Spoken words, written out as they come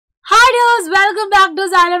Dears, welcome back to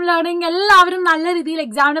Xylem Learning. എല്ലാവരും നല്ല രീതിയിൽ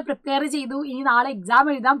എക്സാമിന് പ്രിപ്പയർ ചെയ്തു. ഇനി നാളെ എക്സാം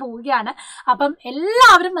എഴുതാൻ പോവുകയാണ്. അപ്പം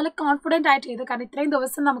എല്ലാവരും നല്ല കോൺഫിഡന്റ് ആയിട്ട് ചെയ്തു. കാരണം ഇത്രയും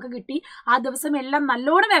ദിവസം നമുക്ക് കിട്ടി. ആ ദിവസം എല്ലാം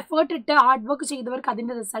നല്ലോണം എഫേർട്ട് ഇട്ട് ഹാർഡ് വർക്ക് ചെയ്തവർക്ക്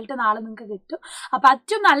അതിന്റെ റിസൾട്ട് നാളെ നിങ്ങൾക്ക് കിട്ടും. അപ്പം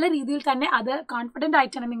ഏറ്റവും നല്ല രീതിയിൽ തന്നെ അത് കോൺഫിഡന്റ്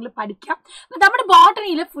ആയിട്ടാണ് നിങ്ങൾ പഠിക്കാം. അപ്പം നമ്മുടെ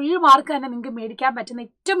ബോട്ടണിയിൽ ഫുൾ മാർക്ക് തന്നെ നിങ്ങൾക്ക് മേടിക്കാൻ പറ്റുന്ന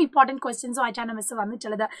ഏറ്റവും ഇമ്പോർട്ടൻറ്റ് ക്വസ്റ്റ്യൻസുമായിട്ടാണ് മിസ്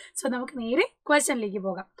വന്നിട്ടുള്ളത്. സോ നമുക്ക് നേരെ ക്വസ്റ്റ്യനിലേക്ക്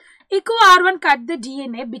പോകാം. Echo R1 cut the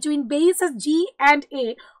DNA between bases G and A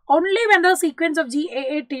only when the sequence of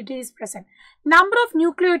GAATT is present. Number of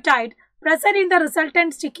nucleotide present in the resultant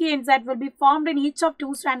sticky enzyme will be formed in each of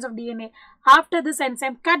two strands of DNA after this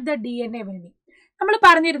enzyme cut the DNA will be. നമ്മൾ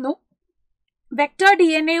പറഞ്ഞിരുന്നു vector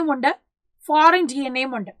DNA യും ഉണ്ട് foreign DNA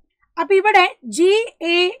യും ഉണ്ട്. അപ്പോൾ ഇവിടെ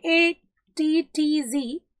GAATTZ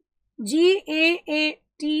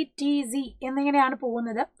എന്നിങ്ങനെയാണ്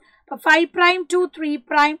പോകുന്നത്. അപ്പോൾ 5' to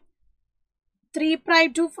 3', 3'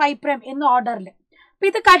 to 5' എന്ന ഓർഡറിൽ. അപ്പൊ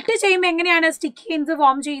ഇത് കട്ട് ചെയ്യുമ്പോൾ എങ്ങനെയാണ് സ്റ്റിക്കി എൻസ്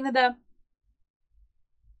ഫോം ചെയ്യുന്നത്?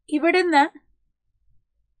 ഇവിടുന്ന്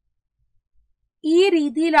ഈ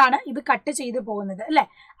രീതിയിലാണ് ഇത് കട്ട് ചെയ്ത് പോകുന്നത് അല്ലെ.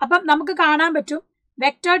 അപ്പം നമുക്ക് കാണാൻ പറ്റും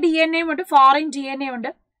വെക്ടർ DNA ഉണ്ട്, ഫോറിൻ DNA ഉണ്ട്.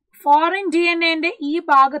 ഫോറിൻ DNAന്റെ ഈ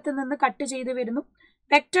ഭാഗത്ത് നിന്ന് കട്ട് ചെയ്ത് വരുന്നു,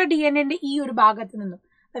 വെക്ടർ DNAന്റെ ഈ ഒരു ഭാഗത്ത് നിന്നും.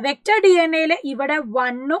 വെക്ടർ DNAയില് ഇവിടെ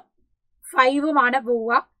 1ഉം 5ഉമാണ്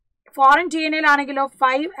പോവുക. ഫോറിൻ DNAയിലാണെങ്കിലോ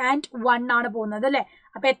 5 and 1 ആണ് പോകുന്നത് അല്ലെ.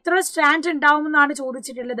 അപ്പൊ എത്ര സ്ട്രാൻഡ് ഉണ്ടാവും എന്നാണ്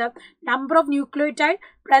ചോദിച്ചിട്ടുള്ളത്. Number of nucleotide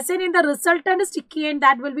present in the resultant sticky end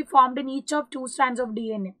that will be formed in each of 2 strands of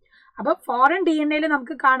DNA. അപ്പൊ ഫോറിൻ DNAയിൽ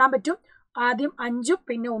നമുക്ക് കാണാൻ പറ്റും ആദ്യം 5ഉം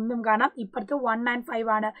പിന്നെ 1ഉം കാണാം. ഇപ്പുറത്ത് 1 and 5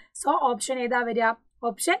 ആണ്. സോ ഓപ്ഷൻ ഏതാ വരിക?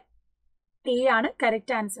 ഓപ്ഷൻ എ ആണ്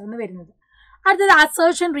കറക്റ്റ് ആൻസർ എന്ന് വരുന്നത്. അടുത്തത്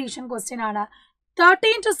അസേർഷൻ റീഷൻ ക്വസ്റ്റ്യൻ ആണ്.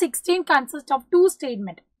 13 to 16 consist of 2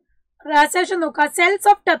 statement. Assertion നോക്കുക. Cells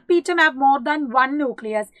of tapetum have more than one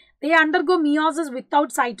nucleus. They undergo meiosis without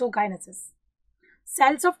cytokinesis.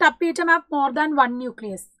 Cells of tapetum have more than one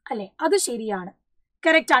nucleus. അല്ലെ, അത് ശരിയാണ്,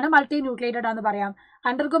 correct ആണ്. Multi nucleated ആണെന്ന് പറയാം.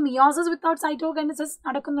 Undergo meiosis without cytokinesis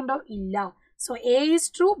നടക്കുന്നുണ്ടോ? ഇല്ല. So A is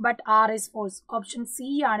true but R is false. Option C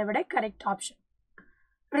ആണ് ഇവിടെ correct option.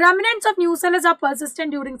 Remnants of new cells are persistent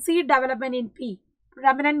during seed development in P.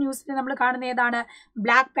 Remnant new cells നമ്മൾ കാണുന്ന ഏതാണ്?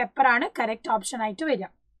 Black pepper ആണ് correct option ആയിട്ട് വരിക.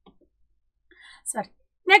 Sorry.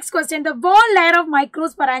 Next question. The wall layer of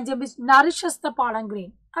microsporangium which nourishes the pollen grain.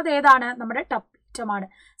 അത് ഏതാണ്? നമ്മുടെ ടപ്പിറ്റമാണ്.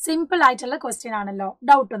 Simple ആയിട്ടുള്ള ക്വസ്റ്റ്യൻ ആണല്ലോ,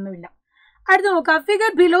 ഡൗട്ട് ഒന്നുമില്ല. അടുത്ത് നോക്കാം.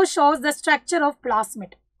 Figure below shows the structure of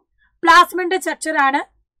plasmid. പ്ലാസ്മിഡിന്റെ structure ആണ്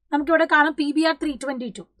നമുക്കിവിടെ കാണാം. PBR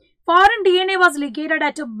 322. Foreign DNA was ligated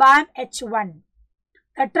at BAM H1.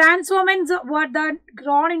 The transformants were then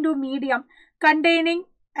grown into medium containing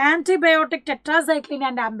antibiotic tetracycline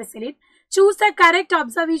and ampicillin. Choose the correct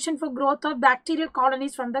observation for growth of bacterial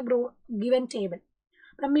colonies from the given table.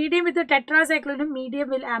 Medium with the tetracycline, medium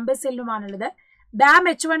with ampicillin ആണുള്ളത്. BAM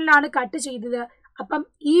H1ലാണ് cut ചെയ്തത്. അപ്പം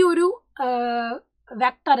ഈ ഒരു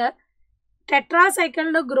vector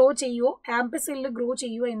ടെട്രാസൈക്കിളിൽ grow ചെയ്യുമോ ആംപിസിലിൽ grow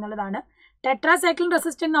ചെയ്യുമോ എന്നുള്ളതാണ്. Tetracycline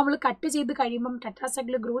resistant നമ്മൾ cut ചെയ്ത് കഴിയുമ്പം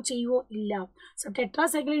ടെട്രാസൈക്കിളിൽ ഗ്രോ ചെയ്യുമോ? ഇല്ല. സോ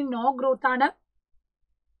ടെട്രാസൈക്ലിൻ നോ ഗ്രോത്ത് ആണ്,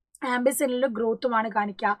 ആംപിസിലിൽ ഗ്രോത്തുമാണ്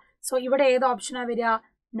കാണിക്കുക. സോ ഇവിടെ ഏത് ഓപ്ഷനാണ് വരിക?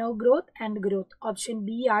 No growth and growth. Option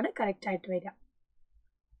B ആണ് കറക്റ്റ് ആയിട്ട് വരിക.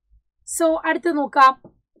 സോ അടുത്ത് നോക്കാം.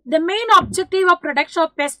 The main objective of production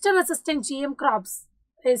of pest resistant GM crops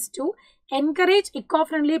is to encourage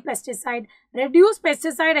eco-friendly pesticide, reduce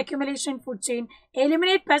pesticide accumulation in food chain,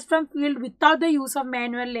 eliminate pests from field without the use of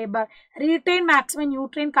manual labor, retain maximum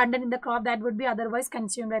nutrient content in the crop that would be otherwise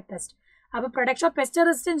consumed by pest. അപ്പോൾ production of pest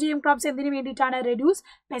resistant GM crops എന്തിനു വേണ്ടിയിട്ടാണ്? Reduce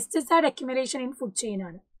pesticide accumulation in food chain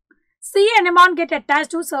ആണ്. C anemone get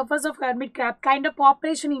attached to surface of hermit crab, kind of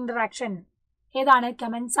population interaction ഏതാണ്?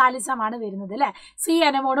 Commensalism ആണ് വരുന്നത് അല്ലെ. C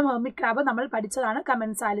anemoneും hermit ക്രാബും നമ്മൾ പഠിച്ചതാണ്,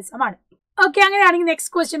 കമൻസാലിസം ആണ്. ഓക്കെ, അങ്ങനെയാണെങ്കിൽ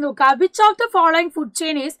നെക്സ്റ്റ് ക്വസ്റ്റ്യൻ നോക്കാം. Which of the following food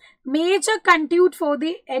chain is major കൺട്യൂട്ട് for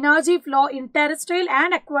the energy flow in terrestrial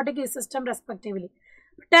and aquatic system respectively?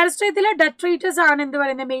 ടെറസ്ട്രിയത്തിലെ ഡെട്രീറ്റസ് ആണ് എന്ത്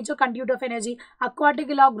പറയുന്നത്? Major കൺട്യൂട്ട് of energy.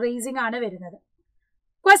 അക്വാട്ടിക്കിലോ ഗ്രേസിംഗ് ആണ് വരുന്നത്.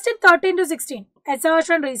 ക്വസ്റ്റ്യൻ 13 to 16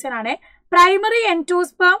 അസേർഷൻ റീസൺ ആണ്. Primary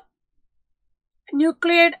endosperm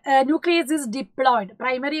nucleus is diploid.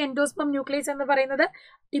 Primary endosperm nucleus എന്ന് പറയുന്നത്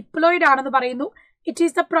diploid ആണെന്ന് പറയുന്നു. It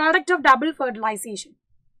is the product of double fertilisation.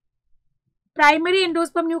 Primary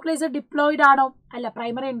endosperm nucleus diploid ആണോ? അല്ല,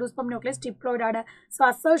 പ്രൈമറി എൻഡോസ്പെർം ന്യൂക്ലിയസ് ഡിപ്ലോയിഡ് ആണ്. സോ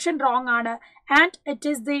അസേർഷൻ റോങ് ആണ്. And it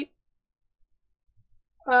is the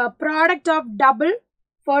product of double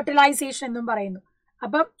fertilisation എന്നും പറയുന്നു.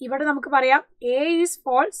 അപ്പം ഇവിടെ നമുക്ക് പറയാം A is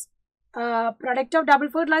false. Product of double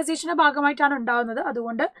ഫെർട്ടിലൈസേഷന്റെ ഭാഗമായിട്ടാണ് ഉണ്ടാവുന്നത്.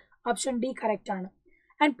 അതുകൊണ്ട് ഓപ്ഷൻ ഡി കറക്റ്റ് ആണ്.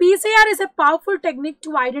 And PCR is a powerful technique to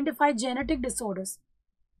identify genetic disorders.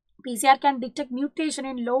 PCR can detect mutation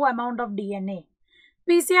in low amount of DNA.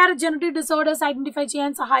 PCR genetic disorders identify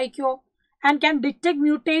ചെയ്യാൻ സഹായിക്കുമോ? and can detect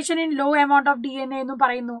mutation in low amount of DNA എന്നും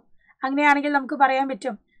പറയുന്നു. അങ്ങനെയാണെങ്കിൽ നമുക്ക് പറയാൻ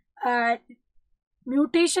പറ്റും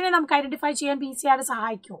മ്യൂട്ടേഷനെ നമുക്ക് identify ചെയ്യാൻ PCR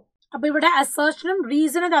സഹായിക്കുമോ? അപ്പൊ ഇവിടെ അസേർഷനും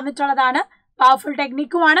റീസണും തന്നിട്ടുള്ളതാണ്. പവർഫുൾ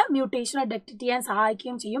ടെക്നിക്കുമാണ്, മ്യൂട്ടേഷനെ ഡിറ്റക്ട് ചെയ്യാൻ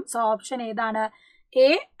സഹായിക്കുകയും ചെയ്യും. സോ ഓപ്ഷൻ ഏതാണ്? A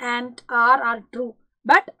and R are true,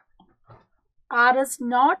 but R is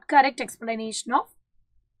not correct explanation of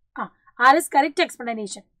R is correct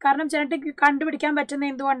explanation. കാരണം ജനറ്റിക് കണ്ടുപിടിക്കാൻ പറ്റുന്ന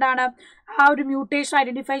എന്തുകൊണ്ടാണ്? ആ ഒരു മ്യൂട്ടേഷൻ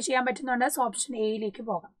ഐഡന്റിഫൈ ചെയ്യാൻ പറ്റുന്നുണ്ട്. സോ ഓപ്ഷൻ എയിലേക്ക്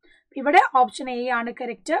പോകാം. ഇവിടെ ഓപ്ഷൻ എ ആണ്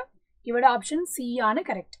കറക്റ്റ്, ഇവിടെ ഓപ്ഷൻ സി ആണ്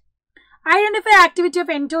correct. Identify activity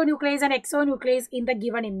of endonuclease and എക്സോന്യൂക്ലിയസ് in the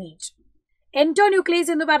given image.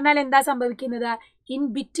 Endonuclease എന്ന് പറഞ്ഞാൽ എന്താ സംഭവിക്കുന്നത്? ഇൻ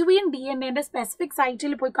ബിറ്റ്വീൻ DNA സ്പെസിഫിക്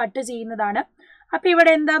സൈറ്റിൽ പോയി കട്ട് ചെയ്യുന്നതാണ്. അപ്പൊ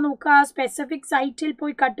ഇവിടെ എന്താ നോക്കുക? സ്പെസിഫിക് സൈറ്റിൽ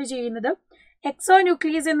പോയി കട്ട് ചെയ്യുന്നത്.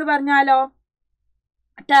 എക്സോന്യൂക്ലിയസ് എന്ന് പറഞ്ഞാലോ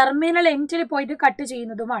ടെർമിനൽ എൻഡിൽ പോയിട്ട് കട്ട്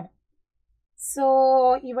ചെയ്യുന്നതുമാണ്. സോ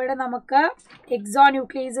ഇവിടെ നമുക്ക്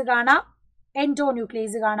എക്സോന്യൂക്ലിയസ് കാണാം,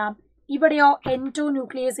 എൻഡോന്യൂക്ലിയസ് കാണാം. ഇവിടെയോ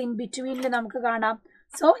എൻഡോന്യൂക്ലിയസ് ഇൻ ബിറ്റ്വീനിൽ നമുക്ക് കാണാം.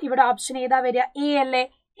 സോ ഇവിടെ ഓപ്ഷൻ ഏതാ വരിക? എ അല്ലേ?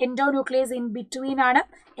 എൻഡോന്യൂക്ലിയസ് ഇൻ ബിറ്റ്വീൻ ആണ്.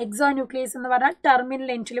 എക്സോന്യൂക്ലിയസ് എന്ന് പറഞ്ഞാൽ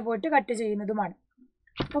ടെർമിനൽ എൻഡിൽ പോയിട്ട് കട്ട് ചെയ്യുന്നതുമാണ്.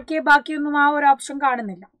 ഓക്കെ, ബാക്കിയൊന്നും ആ ഒരു ഓപ്ഷൻ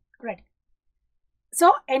കാണുന്നില്ല. Ready. So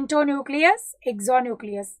endonuclease,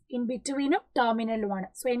 എക്സോന്യൂക്ലിയസ് in ബിറ്റ്വീനും ടെർമിനലുമാണ്.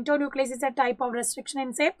 So endonuclease is A type of restriction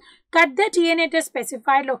enzyme cut the DNA at a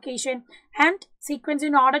specified location and sequence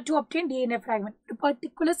in order to obtain DNA fragment. ഒരു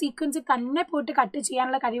particular സീക്വൻസിൽ തന്നെ പോയിട്ട് cut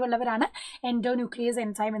ചെയ്യാനുള്ള കഴിവുള്ളവരാണ് endonuclease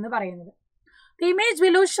enzyme എന്ന് പറയുന്നത്. The image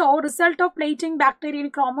below show result of plating bacteria in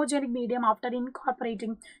chromogenic medium after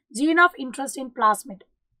incorporating gene of interest in plasmid.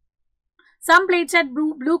 Some plates had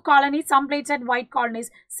blue colonies, some plates had white colonies.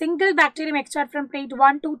 Single bacterium extract from plate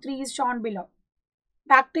 1, 2, 3 is shown below.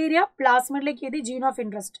 Bacteria plasmid like the gene of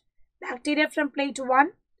interest. Bacteria from plate 1,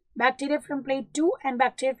 bacteria from plate 2 and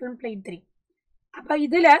bacteria from plate 3. Appa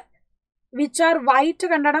idile which are white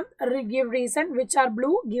kandadam give reason, which are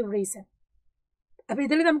blue give reason. Appa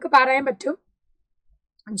idile namukku parayan pattum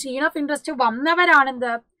gene of interest vannavaranendu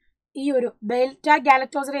ee oru beta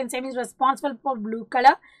galactoside enzyme is responsible for blue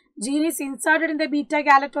color. Gene is inserted in the beta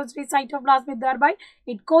galactoside cytoplasm, thereby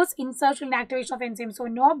it causes insertion and activation of enzyme. So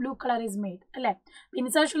no blue color is made. Alle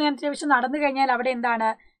insertion and activation നടന്നു കഴിഞ്ഞാൽ അവിടെ എന്താണ്?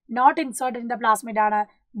 not inserted in the plasmid ആണ്.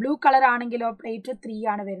 blue color ആണെങ്കിലോ plate 3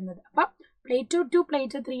 ആണ് വരുന്നത്. അപ്പോൾ plate 2 to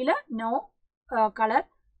plate 3 ൽ no color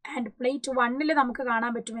and plate 1 ൽ നമുക്ക്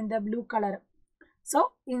കാണാൻ പറ്റും എന്ത്? blue color. So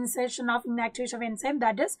insertion of inactivation of enzyme,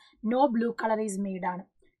 that is no blue color is made ആണ്.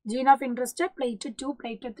 gene of interest plate 2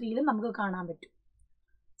 plate 3 ൽ നമുക്ക് കാണാൻ പറ്റും.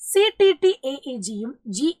 CTTAAGയും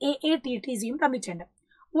GAATTGയും തന്നിട്ടുണ്ട്.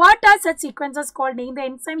 What are such sequences called? Name the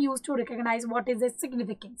enzyme used to recognize what is the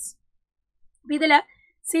significance. ഇതിൽ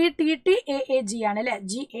CTTAAG ആണ് അല്ലെ,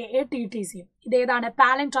 GAATTC. ഇതേതാണ്?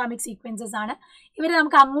 പാലൻട്രോമിക് sequences ആണ്. ഇവരെ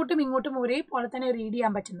നമുക്ക് അങ്ങോട്ടും ഇങ്ങോട്ടും ഒരേപോലെ തന്നെ റീഡ്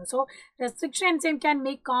ചെയ്യാൻ പറ്റുന്നു. So restriction enzyme can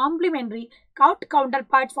make complementary counter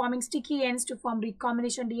part foaming sticky ends to form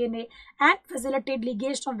recombination DNA and facilitate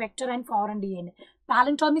ligation of vector and foreign DNA.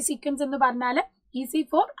 പാലൻട്രോമിക് sequence എന്ന് പറഞ്ഞാൽ easy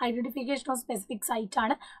for identification of specific site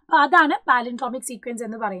ആണ്. അപ്പോൾ അതാണ് പാലൻട്രോമിക് sequence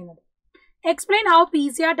എന്ന് പറയുന്നത്. Explain how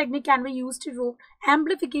PCR technique can be used for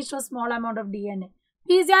amplification of small amount of DNA.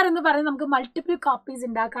 PCR എന്ന് പറയുന്നത് നമുക്ക് മൾട്ടിപ്പിൾ കോപ്പീസ്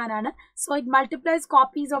ഉണ്ടാക്കാനാണ്. So it multiplies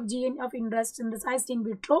copies of gene of interest synthesized in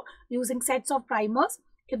vitro using sets of primers.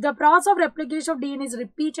 If the process of replication of DNA is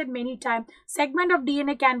repeated many times, segment of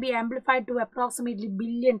DNA can be amplified to approximately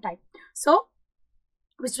billion times. So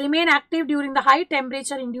which remain active during the high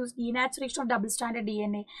temperature induced denaturation of double stranded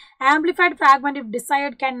DNA. Amplified fragment, if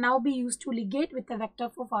desired, can now be used to ligate with the vector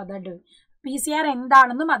for further doing. PCR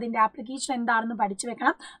എന്താണെന്നും അതിന്റെ application എന്താണെന്നും പഠിച്ചു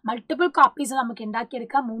വെക്കണം. Multiple copies നമുക്ക്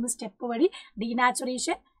ഉണ്ടാക്കിയെടുക്കാം 3 step വഴി: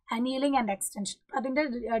 denaturation, annealing and extension. അതിന്റെ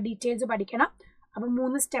details പഠിക്കണം. അപ്പം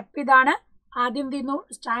 3 സ്റ്റെപ്പ് ഇതാണ്. ആദ്യം എന്ത് ചെയ്യുന്നു?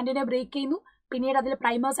 സ്റ്റാൻഡിനെ ബ്രേക്ക് ചെയ്യുന്നു. പിന്നീട് അതിൽ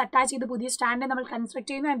പ്രൈമേഴ്സ് അറ്റാച്ച് ചെയ്ത് പുതിയ സ്റ്റാൻഡിനെ നമ്മൾ കൺസ്ട്രക്ട്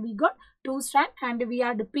ചെയ്യുന്നു. And we got 2 stand and we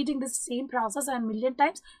are repeating this same process and million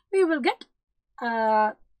times. We will get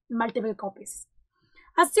multiple copies.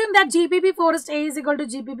 Assume that GPP forest A is equal to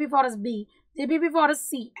GPP forest B, GPP forest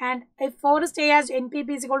C, and if forest A has NPP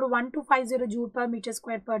is equal to 1250 joule per meter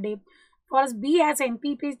square per day, forest B has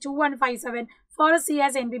NPP 2157, forest C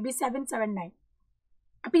has NPP 779.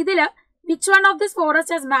 അപ്പോൾ ഇതിൽ which one of this forest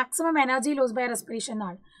has maximum energy loss by respiration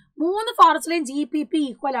ആണ്? 3 ഫോറസ്റ്റിലെയും GPP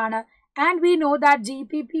equal ആണ്. And we know that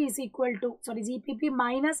GPP is equal to, GPP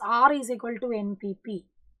minus R is equal to NPP.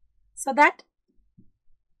 So that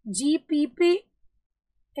GPP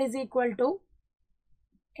is equal to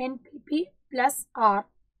NPP plus R.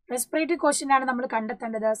 Respiratory question ആണ് നമ്മൾ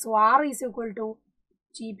കണ്ടെത്തേണ്ടത്. So R is equal to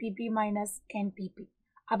GPP minus NPP.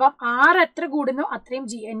 അപ്പം R എത്ര കൂടുന്നു അത്രയും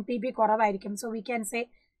NPP കുറവായിരിക്കും. So we can say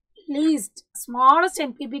least smallest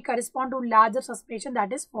NPP correspond to larger suspension,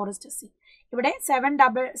 that is forest C. ഇവിടെ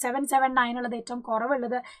 779 ഉള്ളത് ഏറ്റവും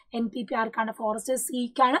കുറവുള്ളത് NPP ആർക്കാണ്? ഫോറസ്റ്റ്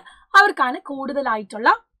സിക്കാണ്. അവർക്കാണ് കൂടുതലായിട്ടുള്ള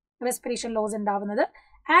റെസ്പിറേഷൻ ലോസ് ഉണ്ടാവുന്നത്.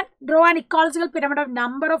 And draw an ecological pyramid of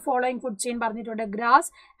number of following food chain പറഞ്ഞിട്ടുണ്ട്.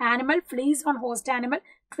 Grass, animal, fleece on host animal,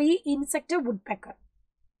 tree, insect, would pecker.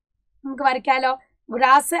 നമുക്ക് വരയ്ക്കാലോ.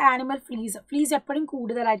 ഗ്രാസ്, ആനിമൽ, ഫ്ലീസ് എപ്പോഴും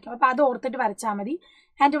കൂടുതലായിരിക്കും. അപ്പോൾ അത് ഓർത്തിട്ട് വരച്ചാൽ മതി.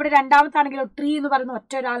 ആൻഡ് ഇവിടെ രണ്ടാമത്താണെങ്കിലോ ട്രീ എന്ന് പറയുന്ന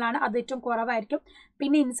ഒറ്റ ഒരാളാണ്, അത് ഏറ്റവും കുറവായിരിക്കും.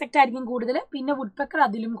 പിന്നെ ഇൻസെക്ട് ആയിരിക്കും കൂടുതൽ, പിന്നെ വുഡ് പെക്കർ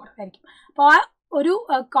അതിലും കുറവായിരിക്കും. അപ്പോൾ ആ ഒരു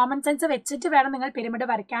കോമൺ സെൻസ് വെച്ചിട്ട് വേണം നിങ്ങൾ പിരമിഡ്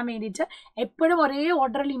വരയ്ക്കാൻ വേണ്ടിയിട്ട്. എപ്പോഴും ഒരേ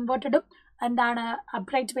ഓർഡറിൽ ഇൻവേർട്ടഡും എന്താണ്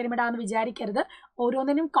അപ്രൈറ്റ് പിരമിഡാന്ന് വിചാരിക്കരുത്.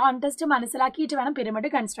 ഓരോന്നിനും കോൺടെസ്റ്റ് മനസ്സിലാക്കിയിട്ട് വേണം പിരമിഡ്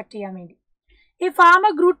കൺസ്ട്രക്ട് ചെയ്യാൻ വേണ്ടി. A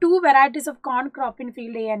farmer grew 2 varieties of corn crop in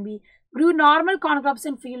field A and B, grew normal corn crops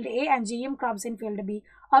in field A and GM crops in field B,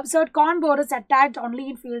 observed corn borers attacked only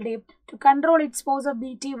in field A to control its spores of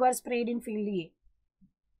BT were sprayed in field A.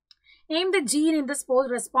 Name the gene in the spores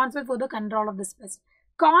responsible for the control of this pest.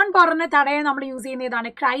 Corn borer തടയാൻ നമ്മൾ use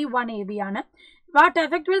ചെയ്യുന്നതാണ് Cry1AB ആണ്. What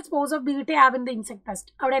effect will spores of BT have in the insect pest?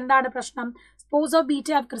 അവിടെ എന്താണ് പ്രശ്നം? Spores of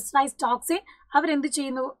BT have crystallized toxin. അവരെന്ത്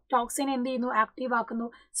ചെയ്യുന്നു? Toxin എന്ത് ചെയ്യുന്നു? ആക്റ്റീവ് ആക്കുന്നു.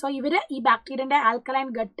 സോ ഇവർ ഈ ബാക്ടീരിയന്റെ ആൽക്കലൈൻ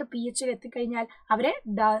ഗട്ട് pH എത്തിക്കഴിഞ്ഞാൽ അവരെ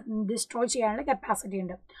ഡിസ്ട്രോയ് ചെയ്യാനുള്ള കപ്പാസിറ്റി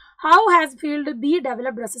ഉണ്ട്. How has field be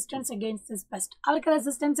developed resistance against this pest? അവർക്ക്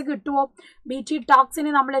റെസിസ്റ്റൻസ് കിട്ടുമോ? BT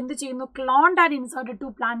ടോക്സിനെ നമ്മൾ എന്ത് ചെയ്യുന്നു? Cloned and inserted to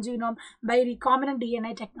plant genome by recombinant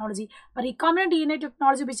DNA technology. Recombinant DNA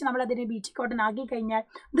technology ഉപയോഗിച്ച് നമ്മൾ അതിനെ BT കോട്ടൺ ആക്കി കഴിഞ്ഞാൽ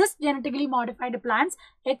this genetically modified plants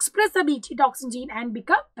express the BT toxin gene and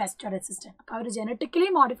become pest resistant. അപ്പോൾ അവർ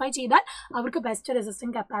ജനറ്റിക്കലി മോഡിഫൈ ചെയ്താൽ അവർക്ക് pest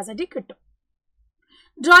resistant capacity kittu.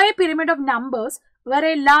 Draw a pyramid of numbers where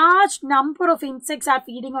a large number of insects are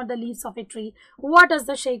feeding on the leaves of a tree. What is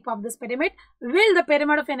the shape of this pyramid? Will the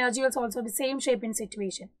pyramid of energy also be same shape in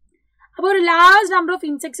situation? അപ്പോൾ ഒരു large number of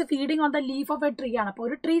insects feeding on the leaf of A tree ആണ്. അപ്പോൾ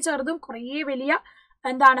ഒരു tree ചെറുതും കുറേ വലിയ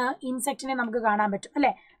എന്താണ് ഇൻസെക്റ്റിനെ നമുക്ക് കാണാൻ പറ്റും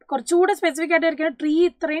അല്ലേ. കുറച്ചുകൂടെ സ്പെസിഫിക് ആയിട്ട് ഇരിക്കുന്ന ട്രീ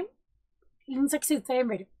ഇത്രയും ഇൻസെക്ട്സ് ഇത്രയും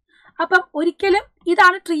വരും. അപ്പം ഒരിക്കലും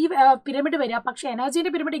ഇതാണ് ട്രീ പിരമിഡ് വരിക. പക്ഷെ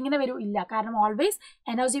എനർജീൻ്റെ പിരമിഡ് ഇങ്ങനെ വരും ഇല്ല. കാരണം always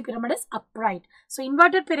energy pyramid is upright. So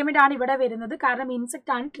inverted pyramid ആണ് ഇവിടെ വരുന്നത്. കാരണം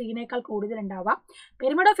ഇൻസെക്ട് ആണ് ട്രീനേക്കാൾ കൂടുതൽ ഉണ്ടാവുക.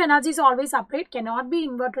 Pyramid of energy is always upright, cannot be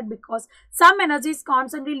inverted because some energy is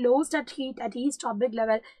constantly lost at heat at each topic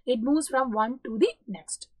level. It moves from one two the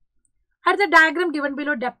next. At the diagram given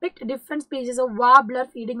below depict different species of warbler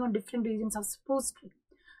feeding on different regions of spruce tree.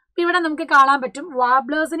 ഇവിടെ നമുക്ക് കാണാൻ പറ്റും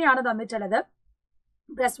വാർബ്ലേഴ്സിനെയാണ് തന്നിട്ടുള്ളത്.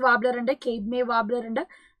 Breast warbler ഉണ്ട്, Cape may warbler ഉണ്ട്.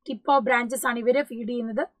 Tip of branches ആണ് ഇവരെ feed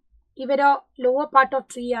ചെയ്യുന്നത്. ഇവരോ ലോവർ പാർട്ട് ഓഫ്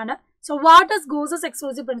ട്രീ ആണ്. So what does Gauss's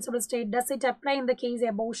exclusive principle state? Does it apply in the case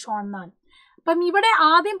above Sean എന്നാണ്. അപ്പം ഇവിടെ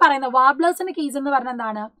ആദ്യം പറയുന്ന വാബ്ലേഴ്സിന്റെ കേസ് എന്ന് പറഞ്ഞാൽ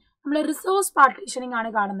എന്താണ്? നമ്മൾ റിസോഴ്സ് പാർട്ടീഷനിങ് ആണ്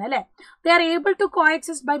കാണുന്നത് അല്ലേ. They are able to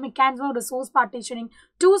coexist by mechanism of resource partitioning.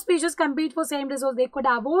 To species compete four same resource. They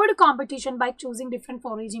could avoid competition by choosing different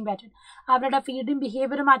ഫോറേജിങ് pattern. അവരുടെ ഫീഡിങ്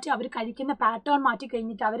ബിഹേവിയർ മാറ്റി, അവർ കഴിക്കുന്ന പാറ്റേൺ മാറ്റി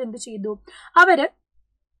കഴിഞ്ഞിട്ട് അവരെന്ത് ചെയ്തു? അവർ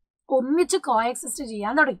ഒന്നിച്ച് കോഎക്സിസ്റ്റ്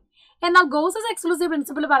ചെയ്യാൻ തുടങ്ങി. എന്നാൽ ഗോസസ് എക്സ്ക്ലൂസീവ്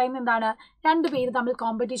പ്രിൻസിപ്പിൾ പറയുന്നത് എന്താണ്? രണ്ടുപേര് തമ്മിൽ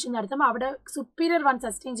കോമ്പറ്റീഷൻ നടത്തും. അവിടെ സുപ്പീരിയർ വൺ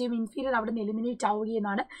സസ്റ്റെയിൻ ചെയ്യും, ഇൻഫീരിയർ അവിടെ നിന്ന് എലിമിനേറ്റ്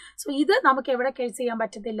ആവുകയെന്നാണ്. സോ ഇത് നമുക്ക് എവിടെ കേസ് ചെയ്യാൻ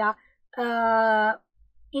പറ്റത്തില്ല?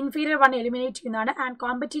 ഇൻഫീരിയർ വൺ എലിമിനേറ്റ് ചെയ്യുന്നതാണ്. And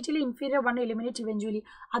കോമ്പറ്റീറ്റീവ്ലി inferior one eliminate eventually.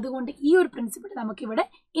 അതുകൊണ്ട് ഈ ഒരു പ്രിൻസിപ്പിൾ നമുക്കിവിടെ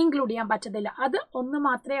ഇൻക്ലൂഡ് ചെയ്യാൻ പറ്റത്തില്ല. അത് ഒന്ന്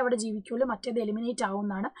മാത്രമേ അവിടെ ജീവിക്കുള്ളൂ, മറ്റേത് എലിമിനേറ്റ്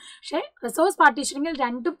ആവുന്നതാണ്. പക്ഷേ റിസോഴ്സ് പാർട്ടീഷനിങ്ങിൽ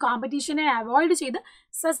രണ്ടും കോമ്പറ്റീഷനെ അവോയ്ഡ് ചെയ്ത്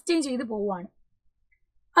സസ്റ്റെയിൻ ചെയ്ത് പോവുകയാണ്.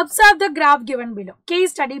 Observe the graph given below.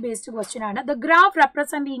 Case study based question ആണ്. The graph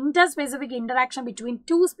represents the interspecific interaction between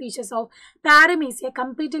two species of Paramecia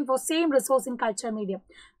competing for same resource in culture medium.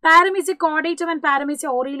 Paramecia caudatum and Paramecia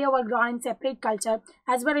aurelia were grown in separate culture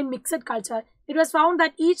as well in mixed culture. It was found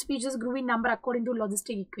that each species grew in number according to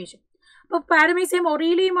logistic equation. അപ്പോൾ paramecium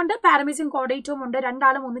ഒറീലിയും ഉണ്ട്, paramecium കോഡേറ്റവും ഉണ്ട്.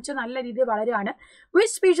 രണ്ടാളും ഒന്നിച്ച് നല്ല രീതിയിൽ വളരുകയാണ്.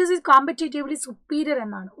 Which species is കോമ്പറ്റേറ്റീവ്ലി superior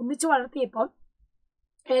എന്നാണ്. ഒന്നിച്ച് വളർത്തിയപ്പോൾ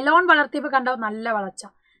എലോൺ വളർത്തിയപ്പോൾ കണ്ട നല്ല വളർച്ച.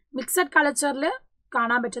 മിക്സഡ് കൾച്ചറിൽ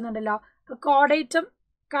കാണാൻ പറ്റുന്നുണ്ടല്ലോ. അപ്പോൾ കോഡേറ്റം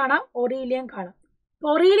കാണാം, ഒറീലിയം കാണാം.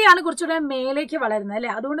 ഒറീലിയാണ് കുറച്ചുകൂടെ മേലേക്ക് വളരുന്നത് അല്ലേ.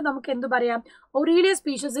 അതുകൊണ്ട് നമുക്ക് എന്ത് പറയാം? Aurelia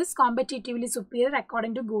species is കോമ്പറ്റേറ്റീവ്ലി superior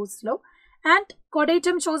according to goes law. And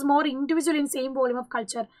കോഡേറ്റം shows more individual in same volume of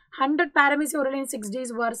culture. 100 paramecium Aurelia in 6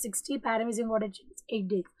 days where 60 paramecium കോഡേറ്റം 8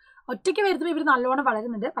 days. ഒറ്റയ്ക്ക് വരുമ്പോൾ ഇവർ നല്ലോണം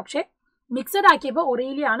വളരുന്നുണ്ട്. പക്ഷേ mixed ആക്കിയപ്പോൾ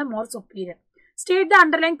ഒറീലിയാണ് more superior. State the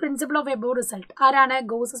underlying principle of above result. ആരാണ്?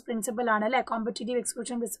 Gauss's principle ആണ് അല്ലെ. Competitive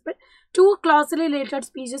exclusion principle. Two closely related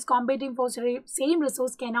species competing for same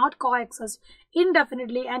resource cannot coexist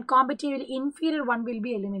indefinitely and competitively inferior one will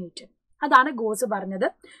be eliminated. അതാണ് goes പറഞ്ഞത്.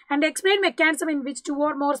 And explain mechanism in which two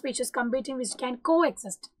or more species competing which can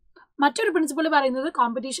coexist. മറ്റൊരു principle പറയുന്നത്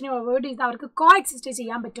കോമ്പറ്റീഷനെ avoid ചെയ്ത് അവർക്ക് coexist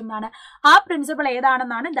ചെയ്യാൻ പറ്റുന്നതാണ്. ആ principle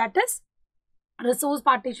ഏതാണെന്നാണ്? That is resource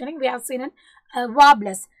partitioning we have seen in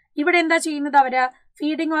വാബ്ലസ്. ഇവിടെ എന്താ ചെയ്യുന്നത്? അവര്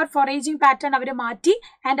ഫീഡിംഗ് ഓർ ഫോറേജിങ് പാറ്റേൺ അവർ മാറ്റി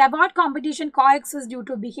and avoid competition coexist due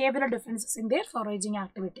to behavioural differences in there ഫോറേജിങ്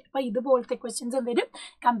activity. അപ്പോൾ ഇതുപോലത്തെ ക്വസ്റ്റ്യൻസും വരും,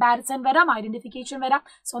 കമ്പാരിസൺ വരാം, ഐഡന്റിഫിക്കേഷൻ വരാം.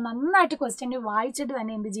 സോ നന്നായിട്ട് ക്വസ്റ്റ്യൻ വായിച്ചിട്ട്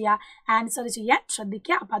തന്നെ എന്ത് ചെയ്യുക, ആൻസർ ചെയ്യാൻ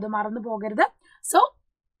ശ്രദ്ധിക്കുക. അപ്പോൾ അത് മറന്നു പോകരുത്. So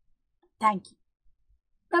thank you,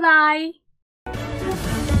 by.